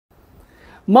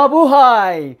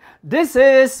Mabuhay! This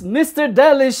is Mr.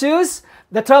 Delicious,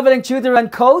 the traveling tutor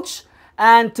and coach,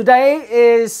 and today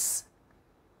is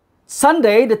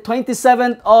Sunday, the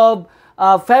 27th of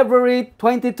February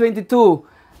 2022.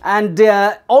 And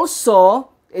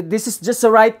this is just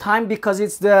the right time because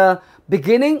it's the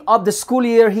beginning of the school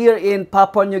year here in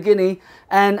Papua New Guinea.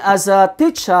 And as a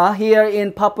teacher here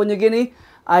in Papua New Guinea,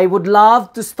 I would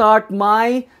love to start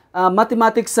my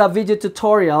mathematics video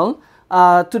tutorial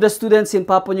to the students in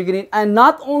Papua New Guinea, and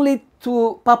not only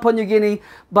to Papua New Guinea,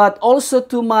 but also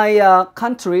to my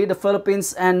country, the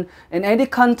Philippines, and in any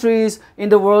countries in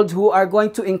the world who are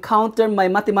going to encounter my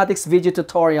mathematics video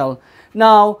tutorial.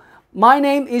 Now, my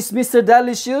name is Mr.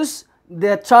 Delicious,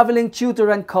 the traveling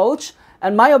tutor and coach,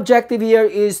 and my objective here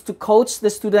is to coach the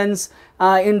students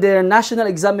in their national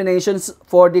examinations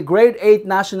for the grade 8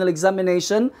 national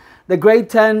examination, the grade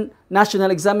 10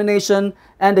 national examination,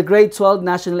 and the grade 12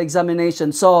 national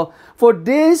examination. So for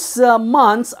these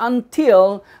months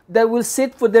until they will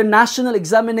sit for their national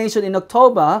examination in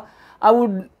October, I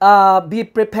would be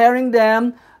preparing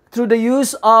them through the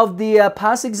use of the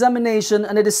past examination,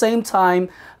 and at the same time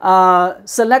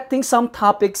selecting some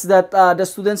topics that the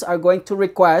students are going to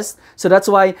request. So that's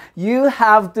why you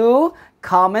have to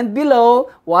comment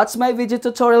below, watch my video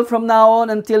tutorial from now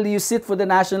on until you sit for the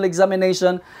national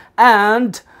examination,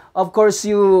 and of course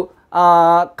you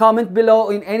comment below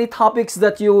in any topics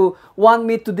that you want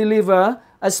me to deliver,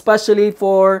 especially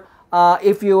for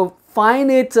if you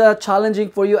find it challenging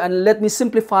for you, and let me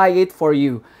simplify it for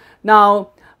you. Now,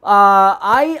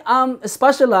 I am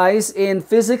specialized in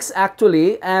physics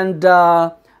actually, and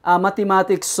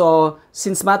mathematics. So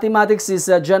since mathematics is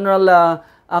a general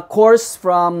course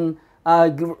from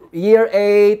year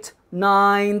 8,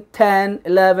 9, 10,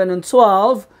 11, and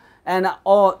 12, and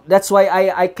that's why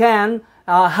I can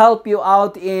help you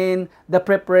out in the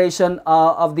preparation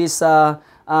of this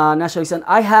national exam.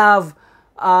 I have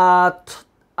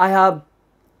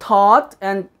taught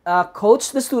and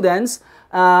coached the students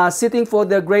sitting for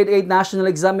the grade 8 national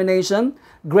examination,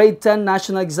 grade 10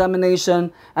 national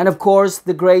examination, and of course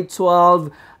the grade 12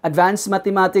 advanced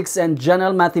mathematics and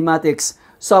general mathematics.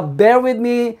 So bear with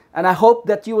me, and I hope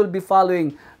that you will be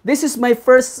following. This is my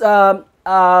first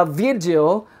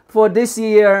video for this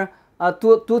year,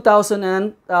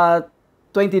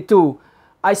 2022.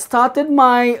 I started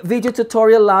my video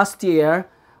tutorial last year,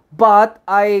 but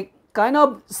I kind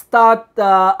of start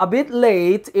a bit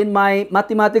late in my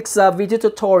mathematics video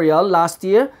tutorial last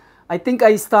year. I think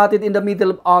I started in the middle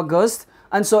of August,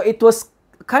 and so it was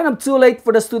kind of too late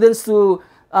for the students to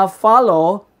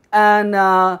follow and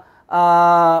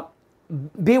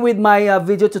be with my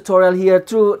video tutorial here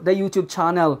through the YouTube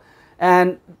channel.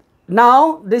 And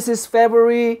now this is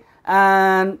February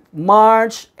and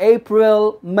March,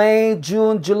 April, May,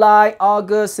 June, July,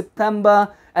 August, September,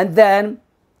 and then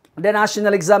the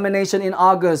national examination in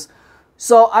August.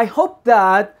 So I hope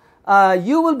that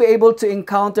you will be able to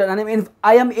encounter, and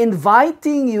I am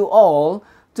inviting you all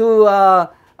to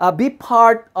be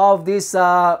part of this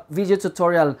video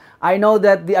tutorial. I know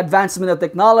that the advancement of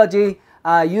technology,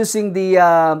 using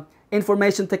the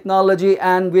information technology,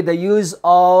 and with the use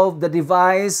of the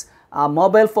device,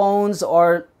 mobile phones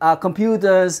or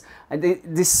computers,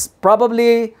 this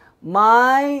probably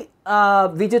my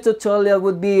video tutorial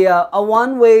would be a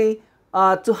one way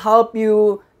to help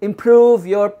you improve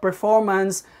your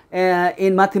performance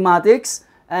in mathematics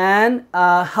and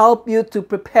help you to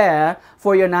prepare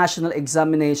for your national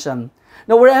examination.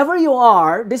 Now, wherever you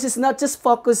are, this is not just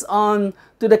focused on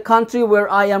to the country where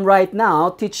I am right now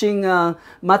teaching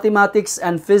mathematics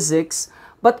and physics,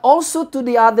 but also to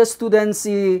the other students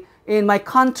in my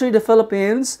country, the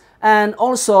Philippines, and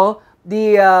also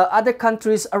the other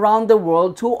countries around the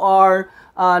world who are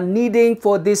needing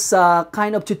for this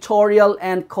kind of tutorial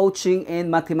and coaching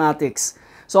in mathematics.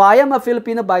 So I am a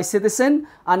Filipino by citizen,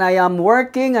 and I am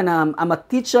working, and I'm a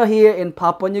teacher here in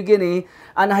Papua New Guinea,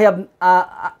 and I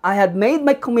had made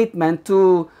my commitment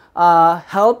to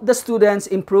help the students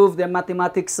improve their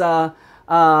mathematics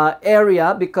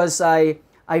area, because I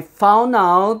found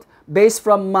out, based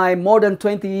from my more than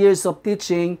 20 years of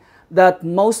teaching, that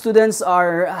most students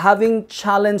are having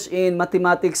challenge in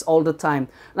mathematics all the time.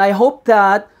 And I hope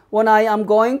that when I am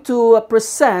going to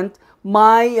present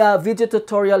my video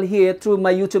tutorial here through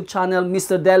my YouTube channel,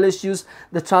 Mr. Delicious,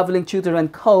 the traveling tutor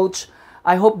and coach,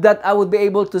 I hope that I would be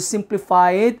able to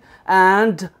simplify it,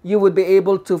 and you would be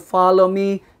able to follow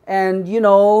me, and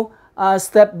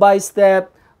step by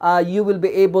step you will be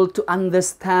able to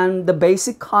understand the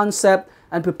basic concept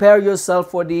and prepare yourself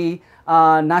for the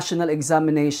national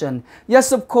examination.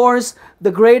 Yes, of course, the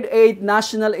grade 8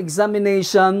 national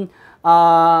examination,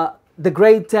 the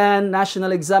grade 10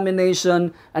 national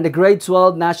examination and the grade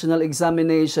 12 national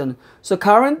examination. So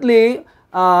currently,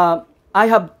 I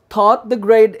have taught the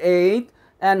grade 8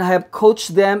 and I have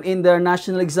coached them in their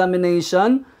national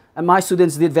examination, and my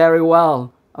students did very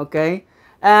well, okay?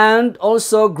 And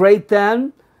also grade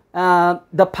 10,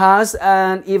 the past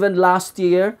and even last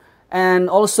year, and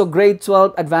also grade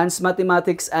 12 advanced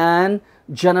mathematics and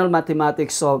general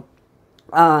mathematics. So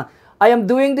I am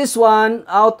doing this one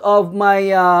out of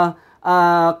my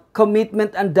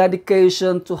commitment and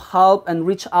dedication to help and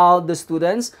reach out the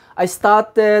students. I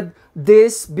started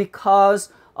this because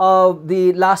of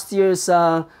the last year's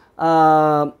how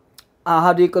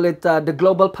do you call it, the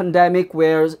global pandemic,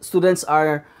 where students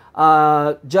are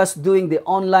just doing the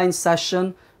online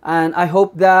session. And I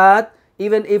hope that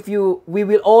even if we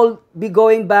will all be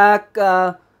going back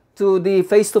to the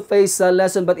face-to-face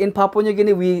lesson, but in Papua New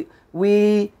Guinea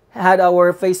we had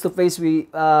our face-to-face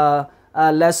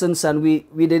lessons, and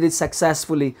we did it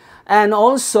successfully. And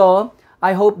also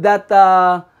I hope that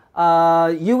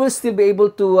you will still be able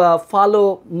to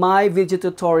follow my video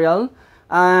tutorial,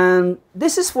 and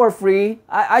this is for free.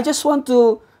 I just want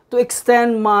to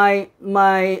extend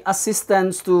my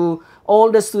assistance to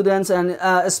all the students, and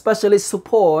especially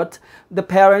support the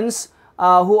parents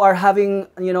who are having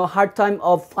hard time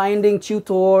of finding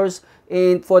tutors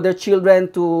for their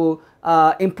children to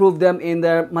improve them in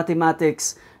their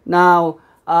mathematics. Now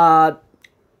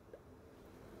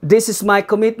this is my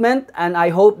commitment, and I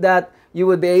hope that you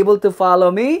will be able to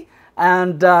follow me,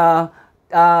 and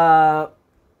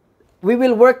we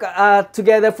will work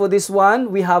together for this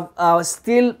one. We have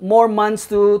still more months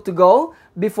to go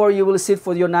before you will sit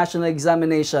for your national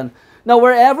examination. Now,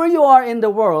 wherever you are in the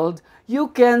world, you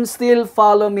can still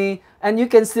follow me, and you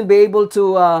can still be able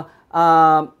to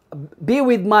be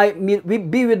with my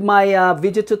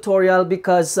video tutorial,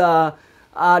 because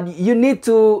you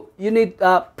need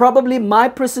probably my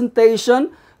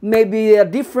presentation may be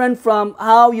different from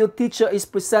how your teacher is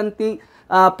presenting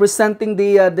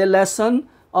the lesson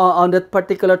on that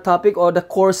particular topic or the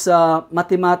course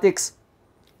mathematics.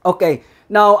 Okay,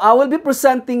 now I will be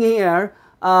presenting here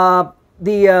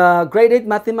the grade 8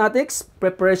 mathematics,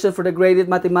 preparation for the grade 8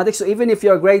 mathematics. So even if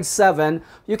you're grade 7,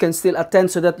 you can still attend,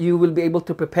 so that you will be able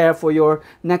to prepare for your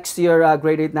next year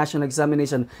grade 8 national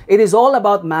examination. It is all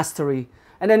about mastery.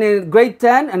 And then in grade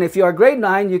 10, and if you are grade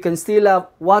 9, you can still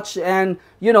watch and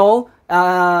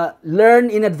learn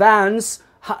in advance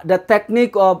the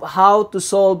technique of how to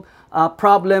solve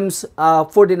problems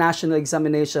for the national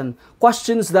examination,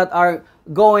 questions that are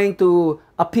going to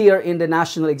appear in the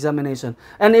national examination.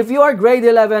 And if you are grade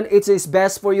 11, it is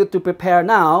best for you to prepare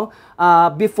now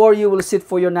before you will sit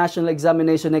for your national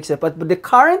examination next year. But the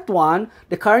current one,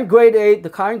 the current grade 8, the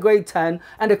current grade 10,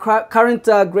 and the current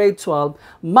grade 12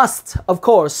 must, of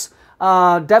course,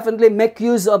 definitely make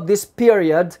use of this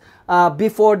period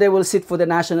before they will sit for the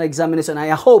national examination. I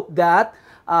hope that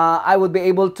I will be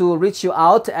able to reach you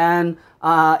out and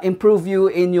improve you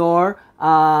in your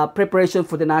preparation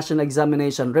for the national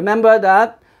examination. Remember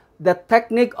that the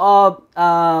technique of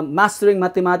mastering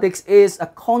mathematics is a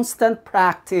constant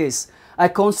practice,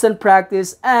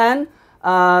 and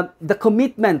the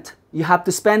commitment. You have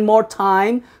to spend more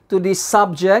time to this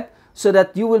subject, so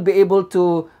that you will be able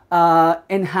to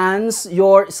enhance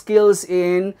your skills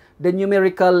in the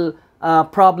numerical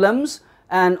problems.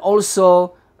 And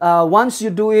also once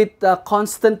you do it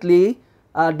constantly,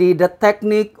 the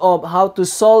technique of how to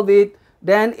solve it,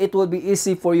 then it will be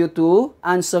easy for you to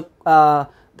answer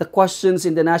the questions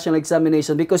in the national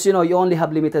examination, because you only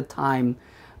have limited time.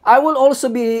 I will also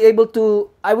be able to,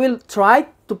 I will try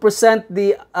to present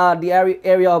the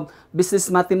area of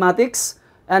business mathematics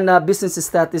and business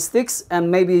statistics, and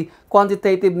maybe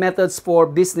quantitative methods for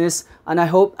business. And I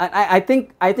hope, I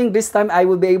think this time I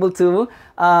will be able to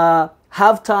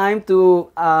have time to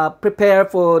prepare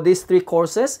for these 3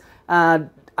 courses.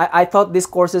 I taught these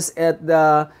courses at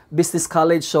the business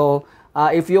college, so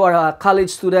if you are college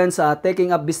students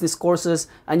taking up business courses,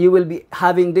 and you will be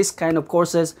having this kind of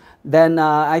courses, then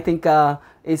I think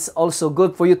it's also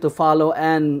good for you to follow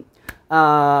and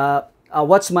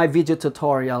watch my video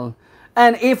tutorial.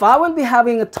 And if I will be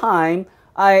having a time,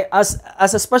 as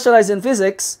a specialized in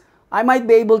physics, I might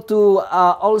be able to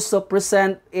also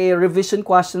present a revision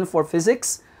question for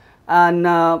physics. And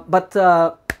but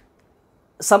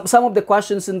some of the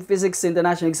questions in physics in the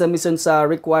national examinations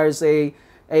requires a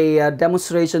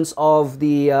demonstrations of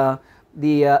the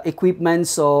equipment.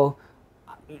 So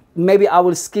maybe I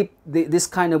will skip this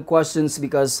kind of questions,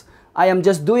 because I am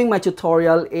just doing my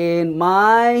tutorial in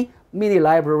my mini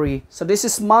library. So this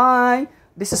is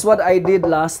what I did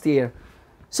last year.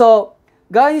 So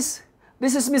guys,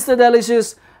 this is Mr.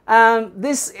 Delicious,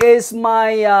 This is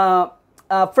my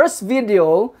first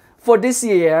video for this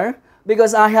year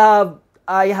because I have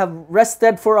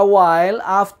rested for a while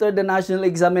after the national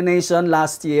examination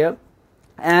last year.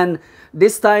 And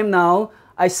this time now,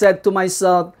 I said to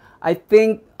myself, I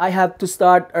think I have to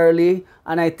start early,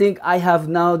 and I think I have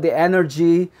now the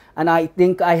energy, and I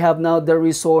think I have now the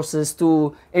resources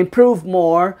to improve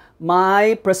more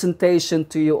my presentation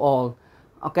to you all.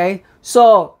 Okay?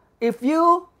 So, if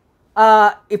you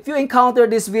encounter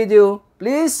this video,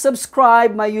 please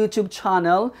subscribe my YouTube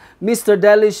channel, Mr.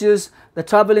 Delicious, the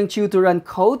Traveling Tutor and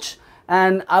Coach,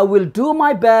 and I will do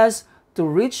my best to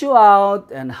reach you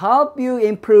out and help you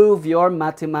improve your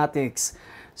mathematics.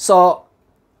 So,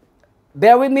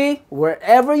 bear with me,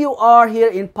 wherever you are here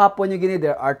in Papua New Guinea,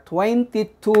 there are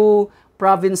 22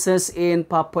 provinces in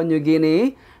Papua New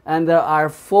Guinea, and there are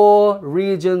 4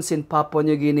 regions in Papua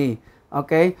New Guinea.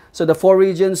 Okay, so the 4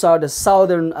 regions are the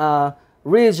southern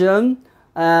region,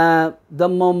 the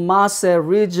Momase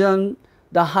region,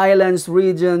 the Highlands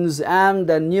regions, and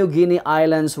the New Guinea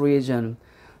Islands region.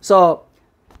 So,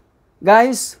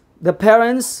 guys, the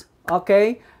parents,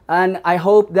 okay, and I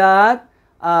hope that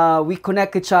we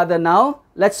connect each other now.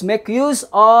 Let's make use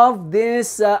of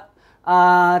this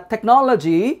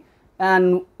technology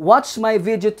and watch my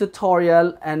video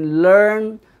tutorial and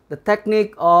learn the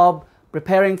technique of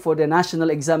preparing for the national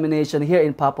examination here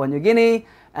in Papua New Guinea.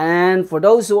 And for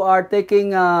those who are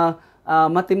taking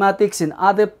mathematics in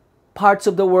other parts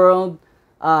of the world,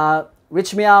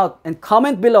 reach me out and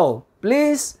comment below.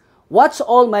 Please watch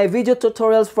all my video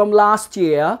tutorials from last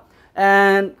year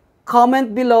and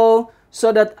comment below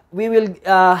so that we will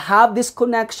have this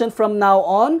connection from now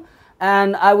on,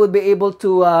 and I will be able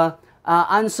to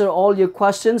answer all your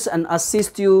questions and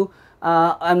assist you,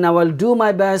 and I will do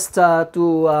my best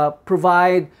to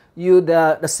provide you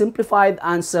the simplified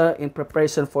answer in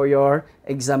preparation for your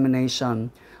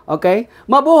examination. Okay?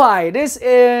 Mabuhay! This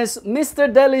is Mr.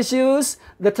 Delicious,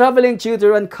 the Traveling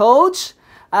Tutor and Coach,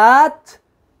 at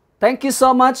thank you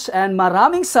so much and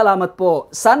maraming salamat po.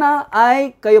 Sana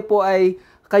ay kayo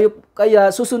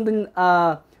susundan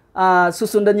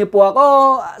niyo po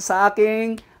ako sa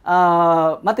aking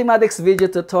mathematics video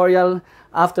tutorial.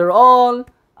 After all,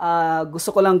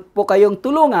 gusto ko lang po kayong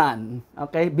tulungan.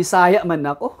 Okay? Bisaya man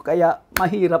ako, kaya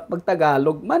mahirap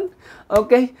magtagalog man.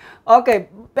 Okay?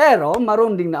 Okay, pero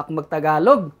marunong din na ako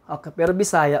magtagalog. Okay, pero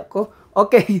Bisaya ko.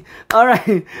 Okay,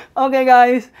 alright. Okay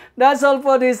guys, that's all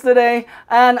for this today.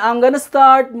 And I'm gonna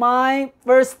start my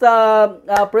first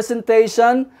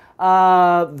presentation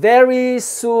very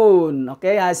soon.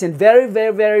 Okay, as in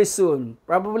very soon.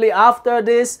 Probably after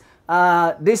this,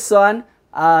 this one,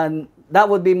 that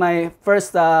would be my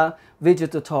first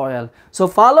video tutorial. So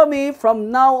follow me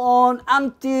from now on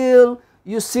until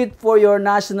you sit for your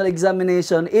national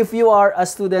examination if you are a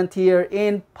student here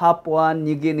in Papua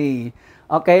New Guinea.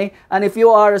 Okay, and if you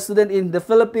are a student in the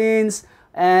Philippines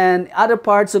and other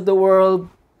parts of the world,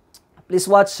 please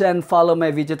watch and follow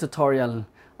my video tutorial.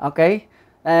 Okay,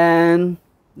 and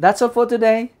that's all for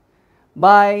today.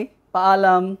 Bye,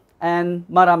 paalam, and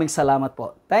maraming salamat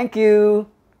po. Thank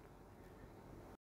you.